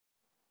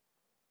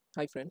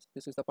Hi friends,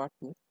 this is the part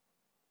 2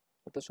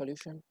 of the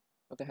solution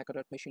of the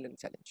HackerEarth machine learning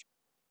challenge.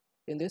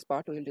 In this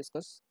part, we will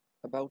discuss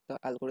about the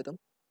algorithm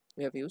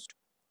we have used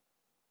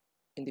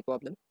in the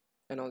problem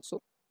and also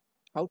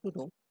how to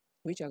know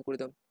which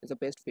algorithm is the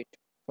best fit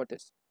for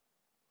this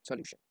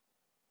solution.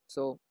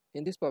 So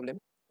in this problem,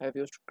 I have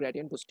used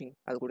gradient boosting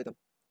algorithm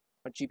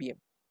or GBM.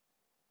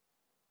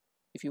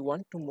 If you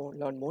want to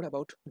learn more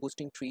about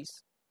boosting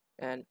trees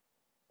and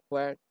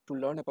where to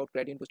learn about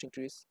gradient boosting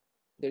trees,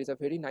 there is a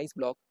very nice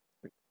blog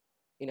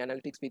in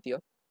Analytics Vidya,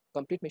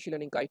 Complete Machine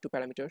Learning Guide to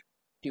Parameter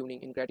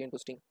Tuning in Gradient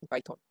Boosting in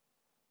Python.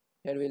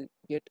 Here we'll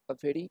get a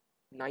very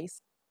nice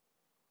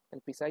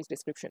and precise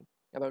description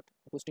about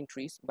boosting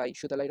trees by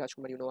Shudalai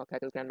Rajkumar Unova,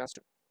 Kaggle Grandmaster.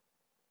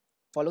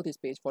 Follow this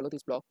page, follow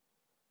this blog,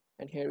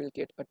 and here we'll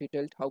get a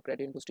detailed how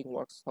gradient boosting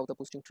works, how the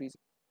boosting trees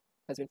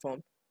has been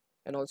formed,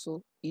 and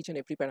also each and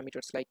every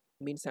parameters like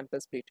mean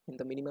sample split in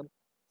the minimum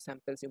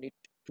samples you need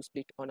to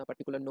split on a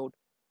particular node.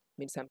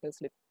 Mean sample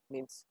split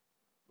means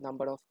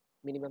number of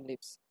minimum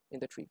leaves in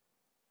the tree.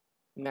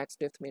 Max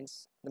depth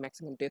means the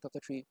maximum depth of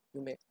the tree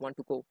you may want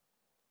to go.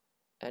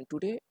 And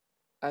today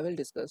I will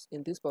discuss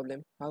in this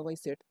problem how I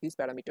set these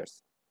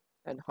parameters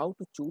and how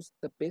to choose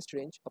the best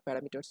range of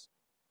parameters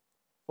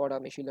for a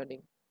machine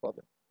learning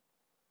problem.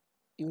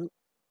 You,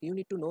 you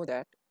need to know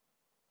that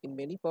in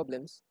many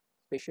problems,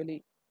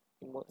 especially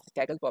in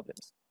Kaggle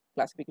problems,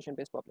 classification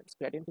based problems,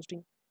 gradient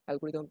boosting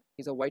algorithm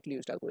is a widely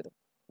used algorithm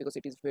because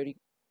it is very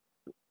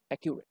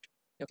accurate.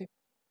 Okay,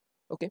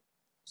 okay.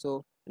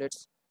 So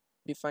let's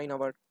define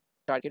our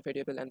target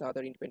variable and the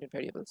other independent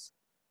variables.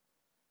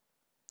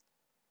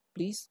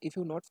 Please, if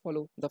you not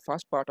follow the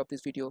first part of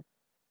this video,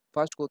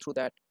 first go through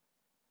that,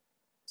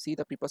 see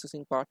the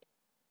preprocessing part,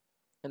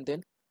 and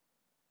then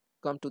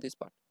come to this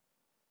part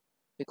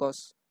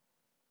because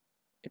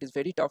it is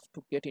very tough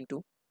to get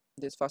into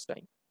this first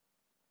time.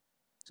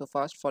 So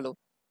first follow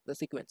the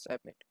sequence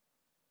I've made.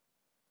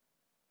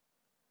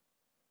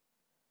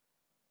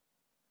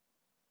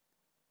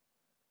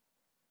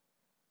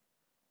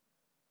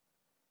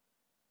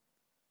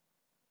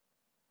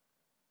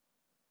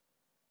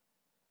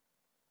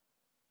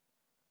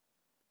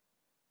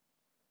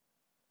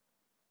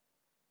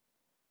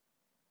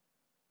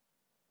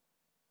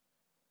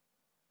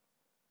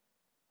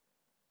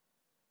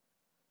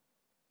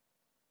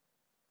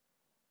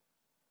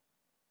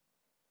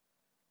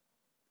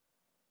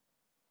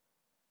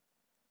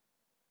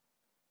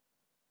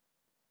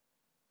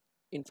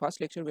 In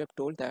first lecture, we have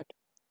told that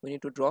we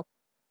need to drop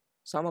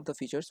some of the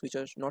features which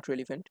are not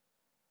relevant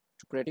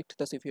to predict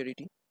the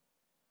severity.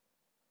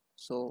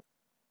 So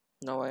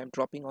now I am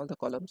dropping all the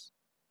columns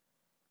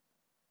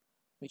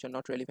which are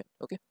not relevant.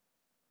 Okay.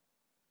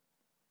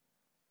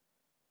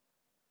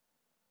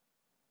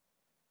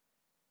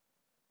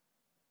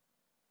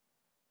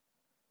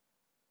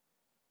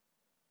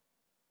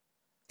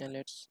 And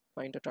let's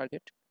find the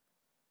target.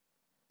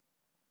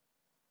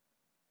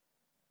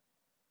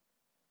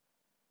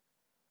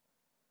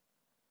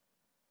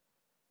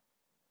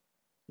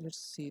 Let's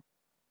see.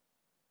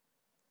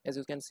 As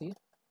you can see,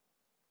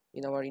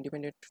 in our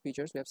independent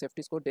features, we have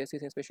safety score,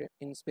 DSIS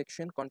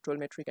inspection, control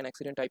metric, and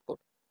accident type code.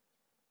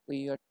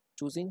 We are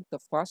choosing the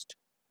first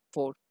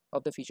four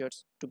of the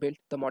features to build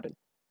the model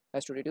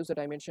as to reduce the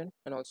dimension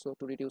and also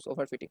to reduce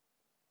overfitting.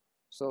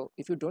 So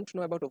if you don't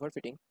know about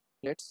overfitting,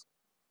 let's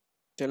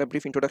tell a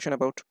brief introduction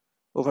about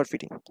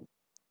overfitting.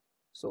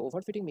 So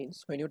overfitting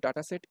means when your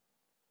dataset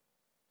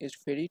is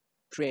very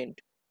trained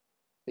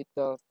with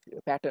the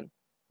pattern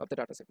of the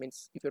dataset.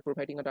 Means if you're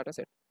providing a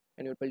dataset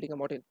and you're building a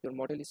model, your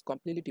model is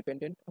completely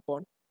dependent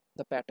upon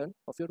the pattern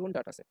of your own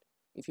dataset.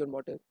 If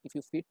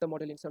you feed the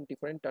model in some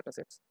different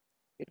datasets,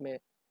 it may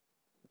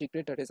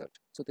degrade the result.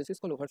 So this is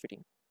called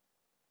overfitting.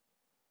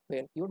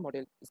 When your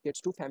model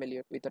gets too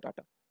familiar with the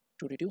data,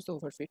 to reduce the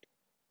overfit,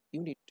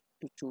 you need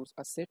to choose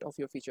a set of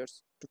your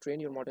features to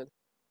train your model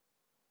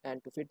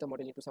and to feed the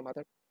model into some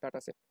other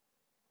dataset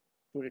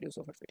to reduce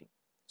overfitting.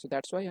 So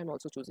that's why I'm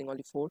also choosing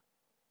only 4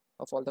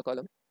 of all the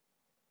column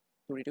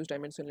to reduce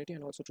dimensionality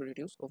and also to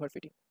reduce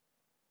overfitting.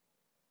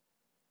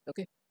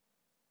 Okay,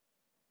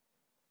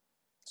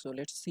 so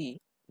let's see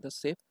the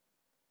shape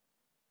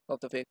of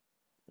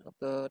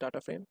the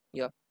data frame.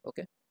 Yeah,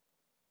 okay.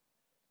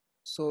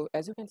 So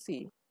as you can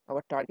see,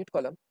 our target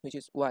column, which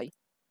is y,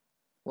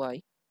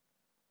 okay,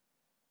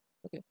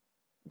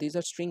 these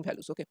are string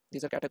values. Okay,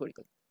 these are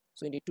categorical,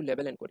 so you need to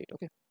label encode it.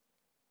 Okay,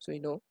 so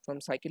you know from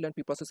scikit-learn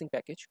preprocessing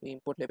package we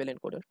import label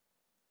encoder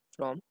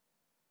from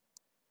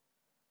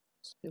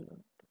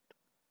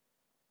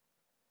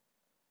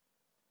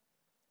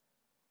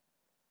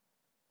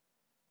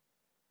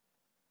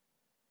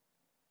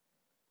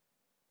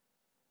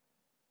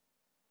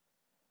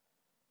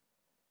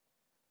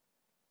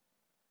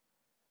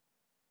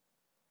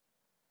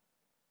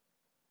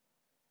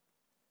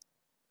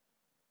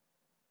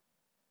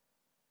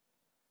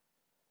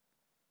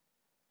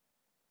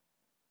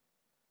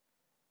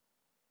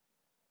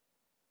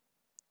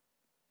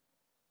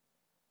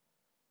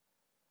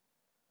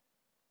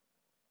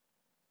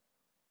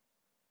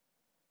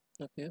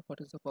okay. What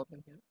is the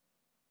problem here?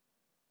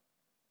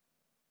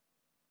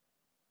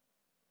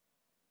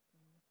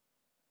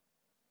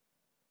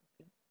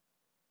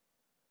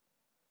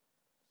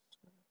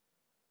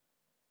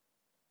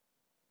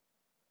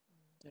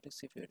 That is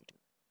severity.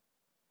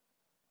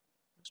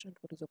 Understand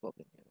what is the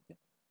problem here, okay?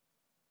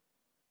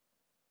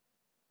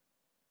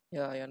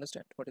 Yeah, I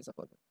understand what is the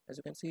problem. As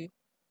you can see,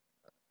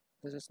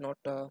 this is not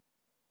a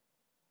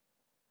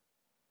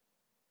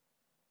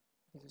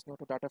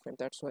data frame.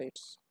 That's why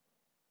it's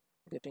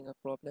getting a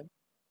problem.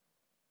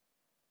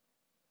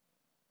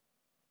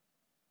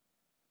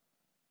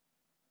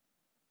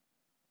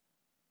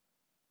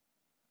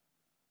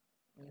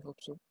 I hope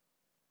so.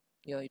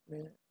 Yeah, it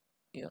may.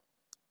 Yeah,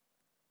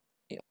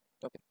 yeah.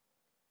 Okay.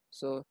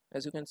 So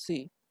as you can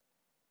see,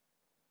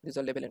 these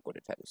are level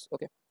encoded values.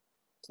 Okay.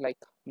 It's like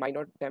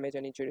minor damage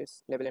and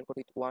injuries level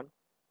encoded 1,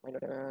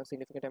 minor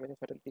significant damage and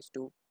fatalities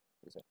 2.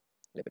 These are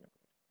level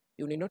encoded.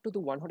 You need not to do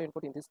one hot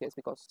encode in this case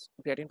because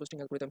gradient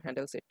boosting algorithm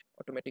handles it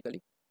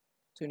automatically.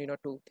 So you need not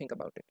to think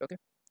about it. Okay.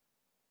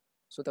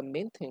 So the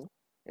main thing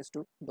is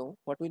to know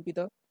what will be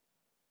the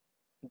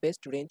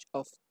best range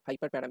of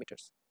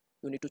hyperparameters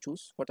you need to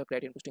choose for the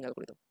gradient boosting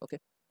algorithm. Okay.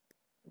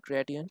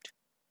 Gradient.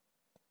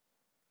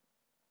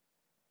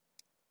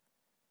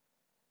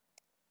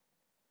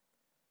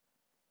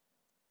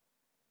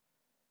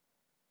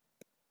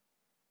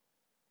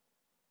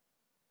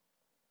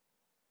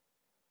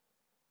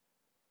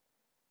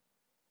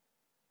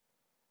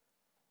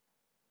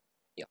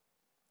 Yeah.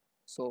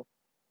 So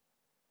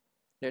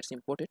let's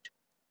import it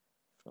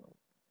from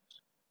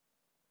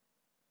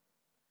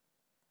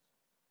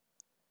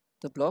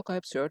the block I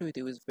have shared with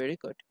you is very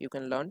good. You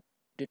can learn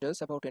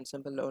details about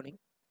ensemble learning,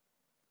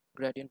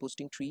 gradient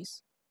boosting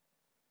trees,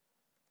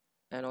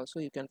 and also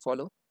you can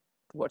follow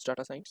towards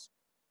data science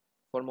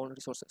for more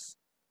resources.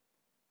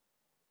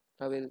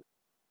 I will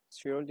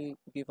surely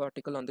give an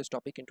article on this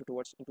topic into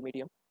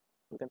Medium.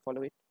 You can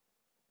follow it.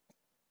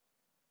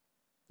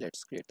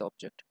 Let's create the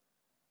object.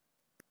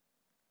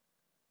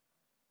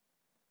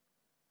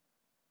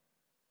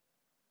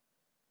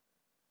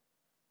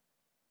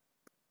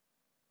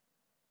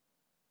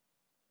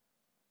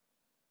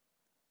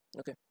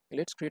 Okay,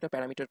 let's create a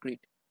parameter grid.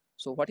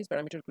 So what is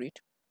parameter grid?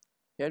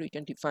 Here we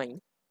can define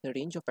the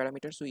range of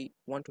parameters we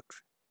want to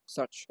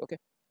search. Okay,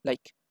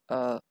 like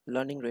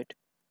learning rate.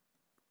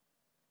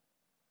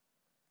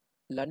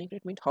 Learning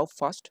rate means how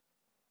fast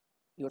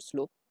your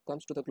slope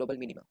comes to the global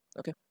minima.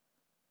 Okay,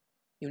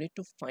 you need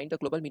to find the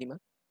global minima,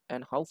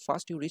 and how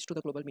fast you reach to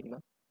the global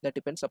minima, that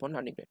depends upon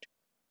learning rate.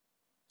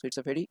 So it's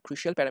a very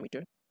crucial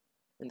parameter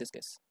in this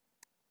case.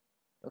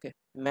 Okay,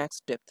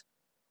 max depth.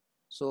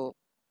 So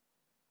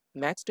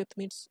max depth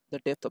means the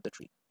depth of the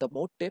tree. The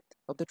more depth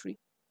of the tree,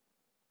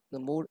 the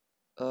more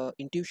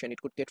intuition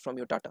it could get from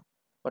your data.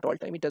 But all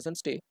time it doesn't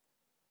stay,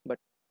 but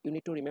you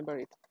need to remember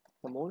it.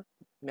 The more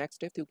max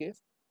depth you give,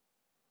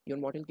 your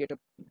model get a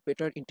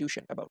better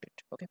intuition about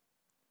it. Okay,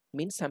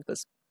 mean sample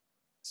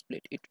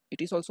split.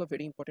 It is also a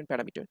very important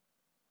parameter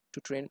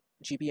to train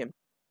GBM.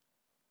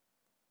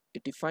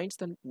 It defines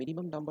the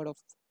minimum number of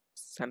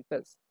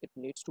samples it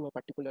needs to a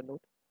particular node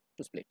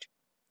to split.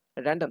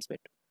 A random split.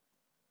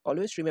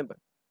 Always remember,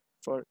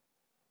 for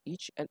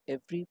each and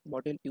every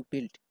model you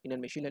build in a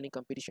machine learning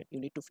competition, you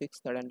need to fix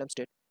the random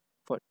state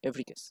for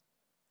every case.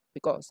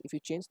 Because if you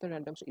change the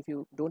random, if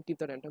you don't give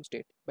the random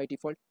state, by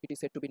default it is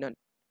set to be none.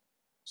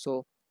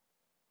 So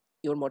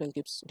your model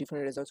gives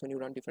different results when you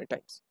run different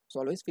times.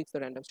 So always fix the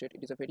random state.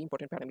 It is a very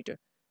important parameter.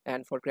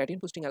 And for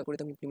gradient boosting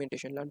algorithm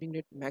implementation, learning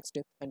rate, max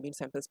depth, and mean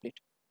sample split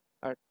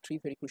are three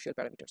very crucial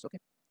parameters. Okay.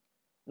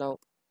 Now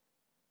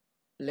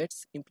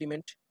let's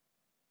implement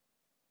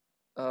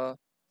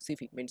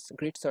CV, means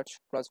grid search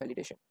cross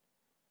validation.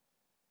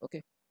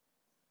 Okay.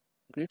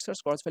 Grid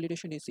search cross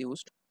validation is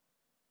used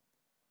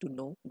to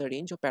know the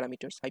range of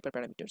parameters,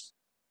 hyperparameters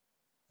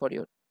for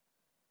your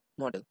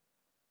model.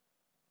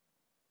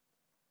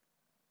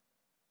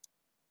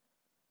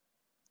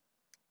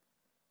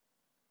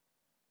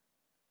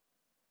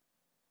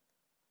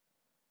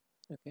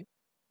 Okay.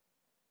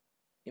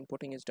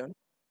 Importing is done.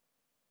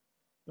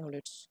 Now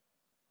let's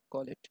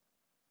call it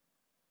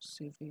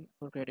CV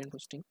for gradient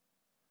boosting.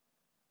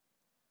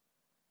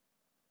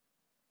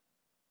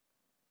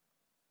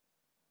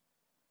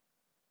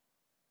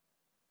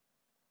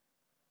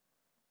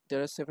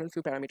 There are several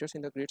few parameters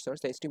in the grid search.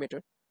 The estimator,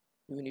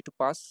 you need to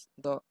pass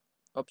the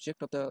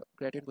object of the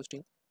gradient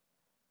boosting.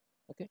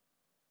 Okay,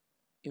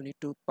 you need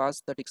to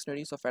pass the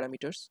dictionaries of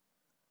parameters.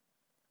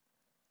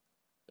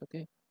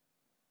 Okay,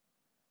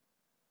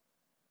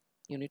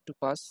 you need to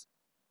pass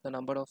the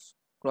number of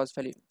cross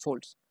value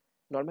folds.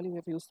 Normally we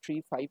have used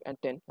 3, 5 and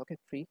 10. Okay,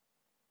 3,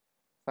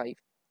 5.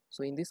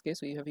 So in this case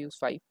we have used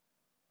 5.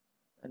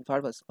 And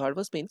verbose.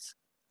 Verbose means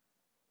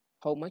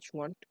how much you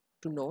want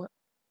to know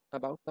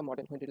about the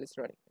model when it is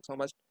running. So how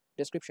much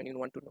description you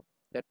want to know.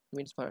 That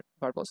means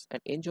verbose. And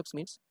njobs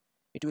means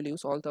it will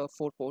use all the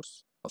 4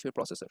 ports of your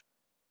processor.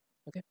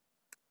 Okay,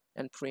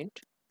 and print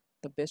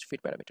the best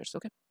fit parameters.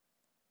 Okay,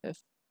 if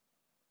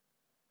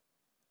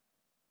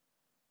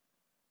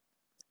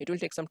it will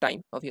take some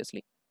time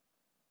obviously,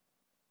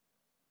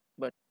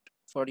 but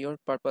for your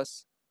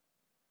purpose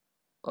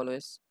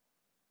always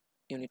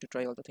you need to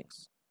try all the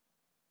things.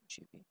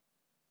 GB.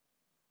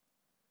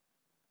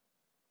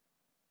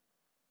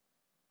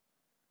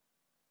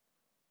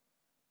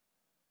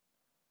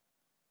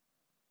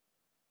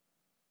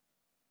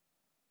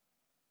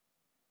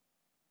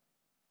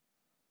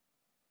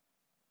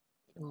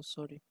 Oh,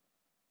 sorry.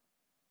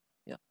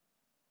 Yeah,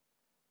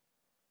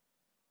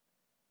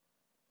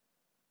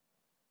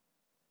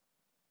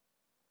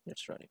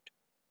 let's run it.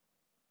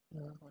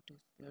 What is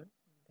there?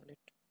 Invalid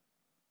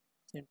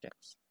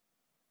syntax.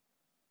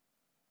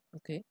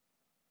 Okay,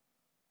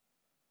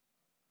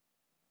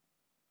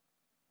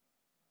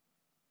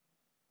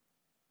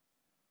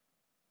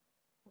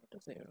 what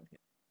is the error here?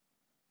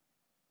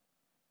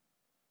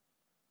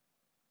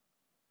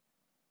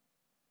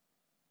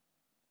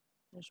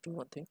 Let's do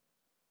one thing.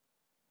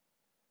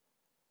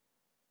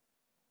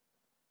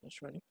 Let's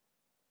run it.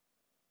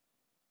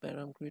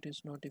 Param grid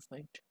is not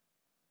defined.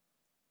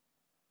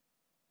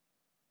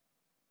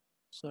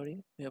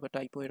 Sorry, we have a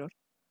typo error.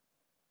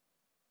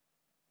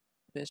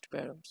 Best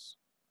params.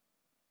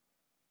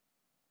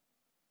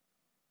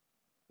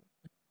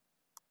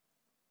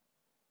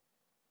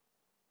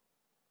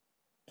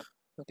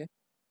 Okay,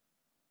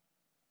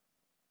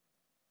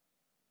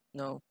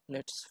 now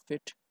let's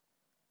fit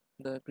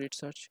the grid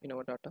search in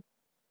our data.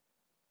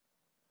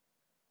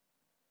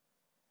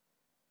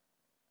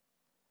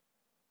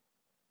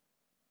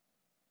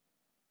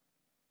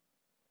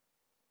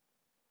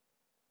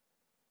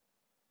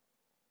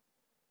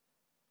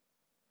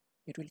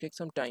 It will take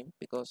some time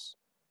because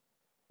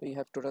we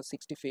have total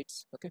 60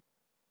 feeds. Okay,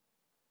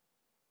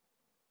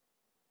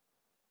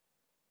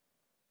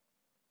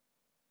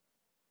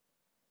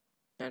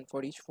 and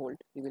for each fold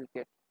we will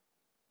get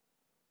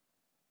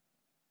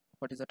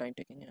what is the time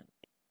taking,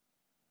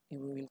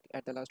 and we will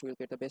at the last we will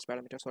get the best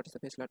parameters. What is the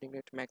best learning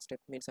rate, max step,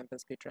 min sample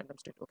split, random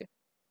state. Okay,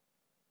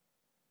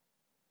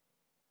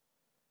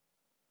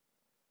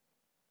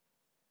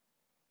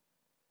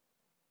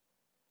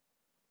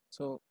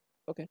 so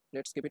okay,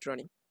 let's keep it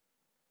running.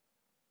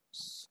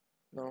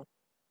 Now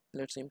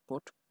let's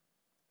import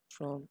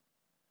from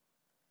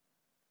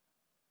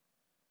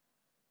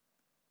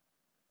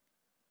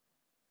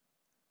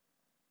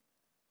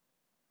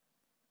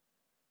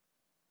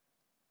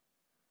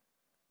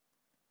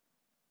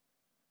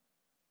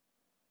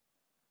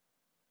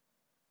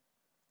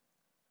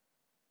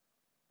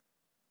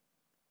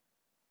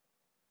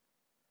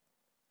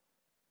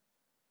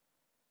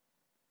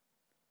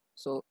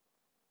so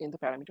in the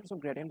parameters of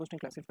gradient boosting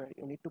classifier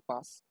you need to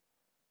pass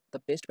the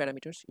best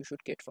parameters you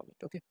should get from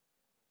it. Okay,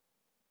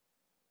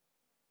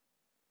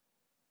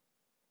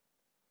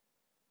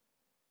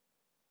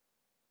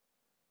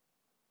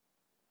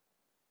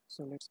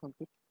 so let's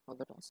complete all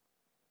the tasks.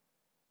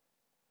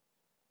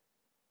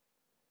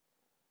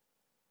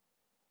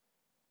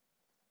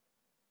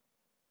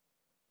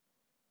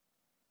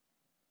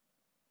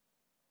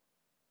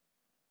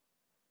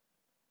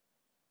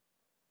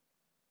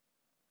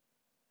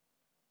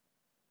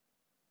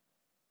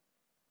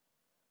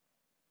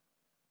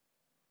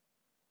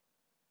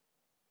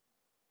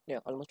 Yeah,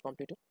 almost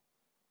completed.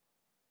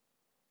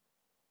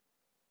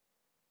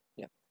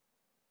 Yeah,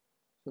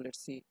 so let's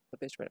see the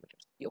best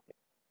parameters. Yeah, okay,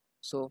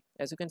 so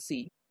as you can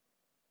see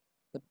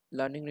the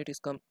learning rate is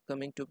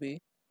coming to be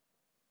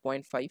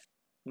 0.5,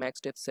 max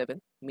depth 7,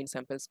 mean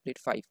sample split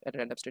 5, and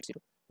random state 0.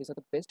 These are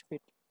the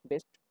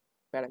best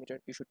parameter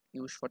you should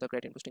use for the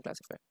gradient boosting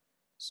classifier.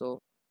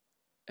 So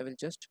I will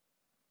just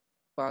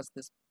pass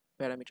these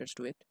parameters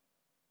to it,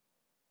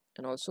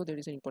 and also there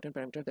is an important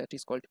parameter that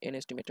is called n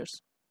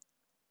estimators.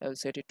 I will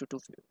set it to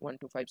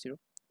 1250.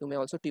 You may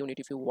also tune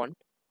it if you want.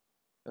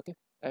 Okay,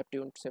 I have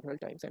tuned several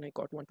times and I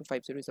got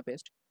 1250 is the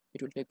best.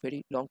 It will take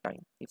very long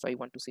time if I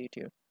want to see it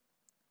here.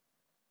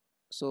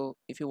 So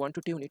if you want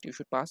to tune it, you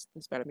should pass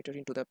this parameter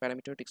into the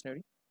parameter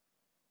dictionary.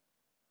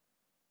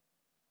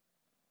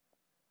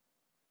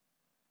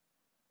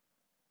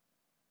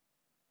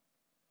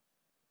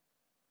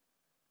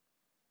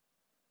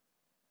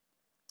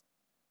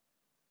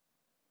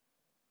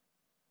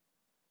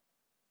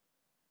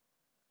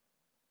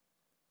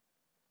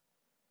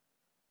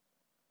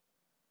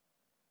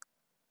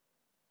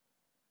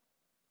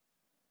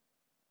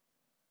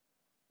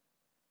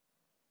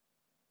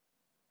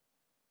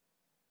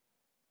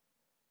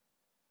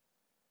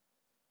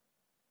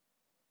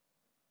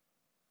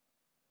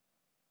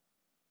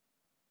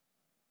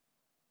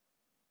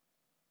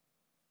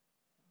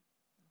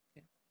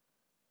 Okay.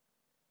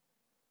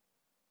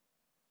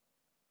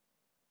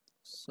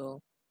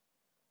 So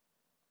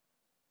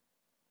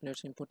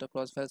let's input the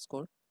crossfire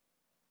score.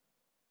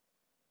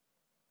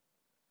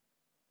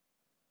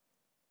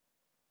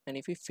 And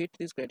if we fit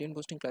this gradient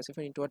boosting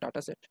classifier into a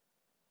dataset,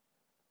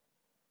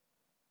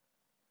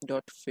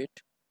 dot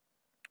fit,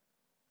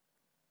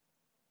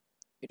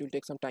 it will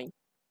take some time.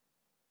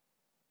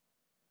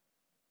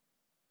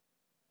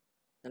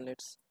 And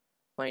let's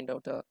find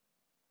out the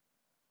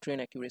train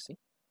accuracy.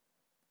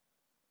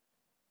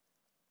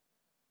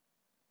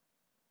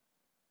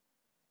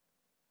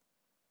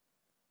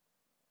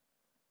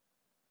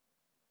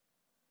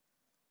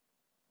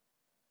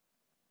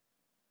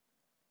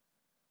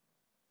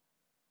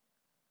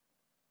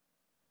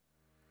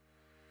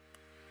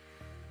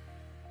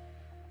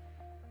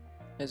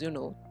 As you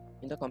know,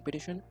 in the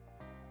competition,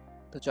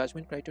 the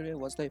judgment criteria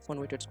was the F1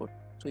 weighted score.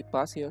 So we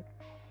pass here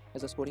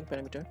as a scoring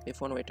parameter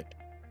F1 weighted.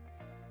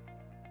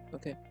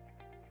 Okay.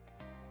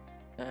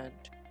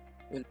 and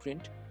we'll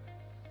print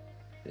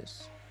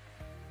this.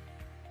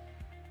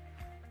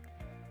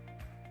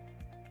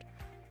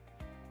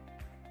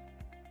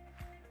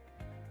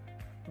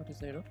 What is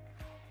the error?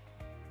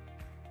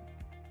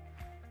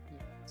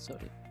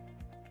 Sorry.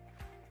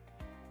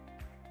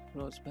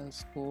 Roswell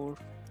score.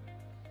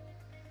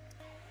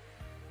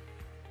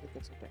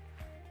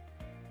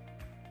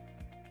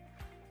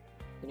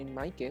 And in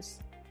my case,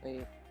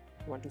 I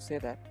want to say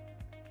that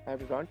I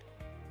have run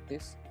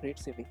this great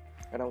CV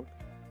around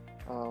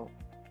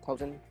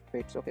 1000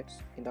 bits, okay,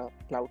 in the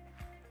cloud.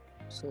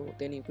 So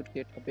then you could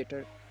get a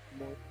better,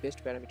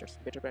 better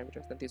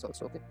parameters than this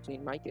also, okay. So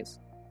in my case,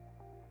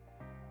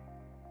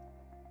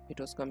 it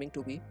was coming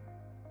to be,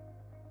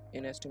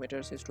 in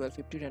estimator says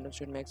 1250 random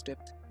state max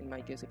depth. In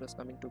my case, it was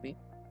coming to be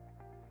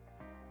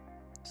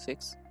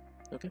 6,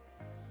 okay,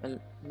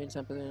 and mean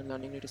sample and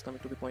learning rate is coming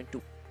to be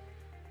 0.2.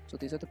 So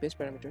these are the best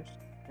parameters,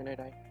 and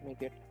I may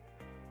get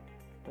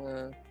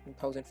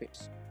 1000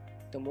 fits.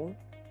 The more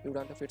you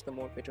run the fits, the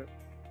more better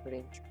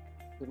range,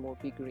 the more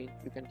big range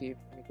you can give,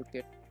 and you could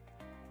get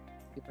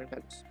different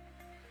values.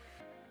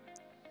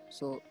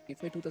 So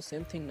if I do the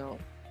same thing now,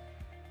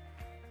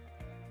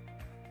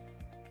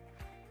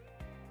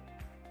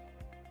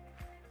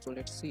 so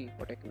let's see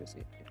what accuracy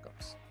it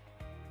comes.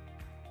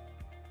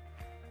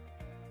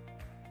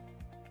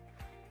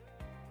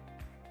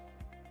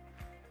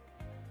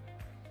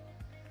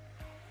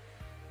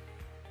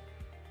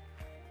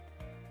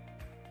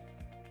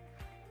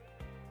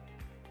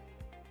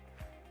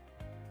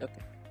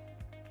 Okay.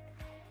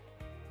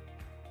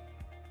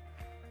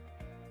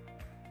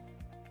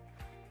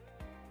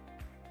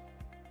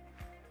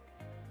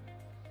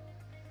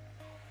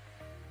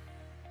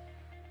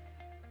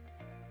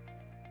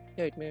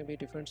 Yeah, it may be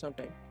different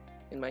sometime.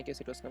 In my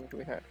case, it was coming to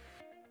be higher.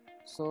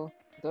 So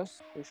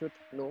thus you should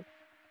know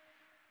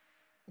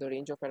the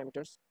range of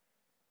parameters,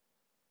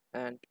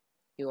 and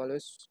you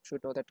always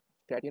should know that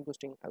gradient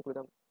boosting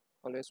algorithm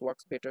always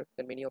works better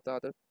than many of the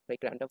other, like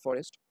random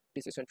forest,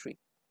 decision tree.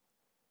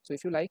 So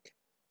if you like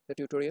the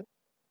tutorial,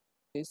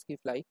 please give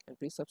like and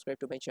please subscribe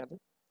to my channel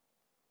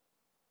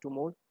to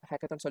more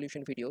hackathon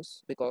solution videos,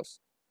 because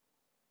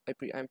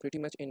I'm pretty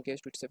much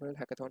engaged with several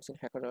hackathons in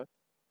HackerEarth,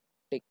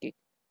 TechGeek.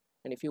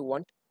 And if you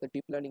want the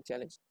deep learning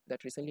challenge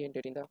that recently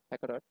ended in the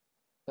HackerEarth,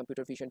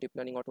 computer vision deep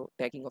learning auto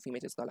tagging of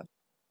images Gala,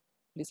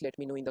 please let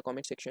me know in the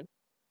comment section,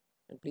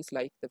 and please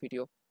like the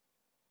video.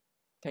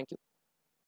 Thank you.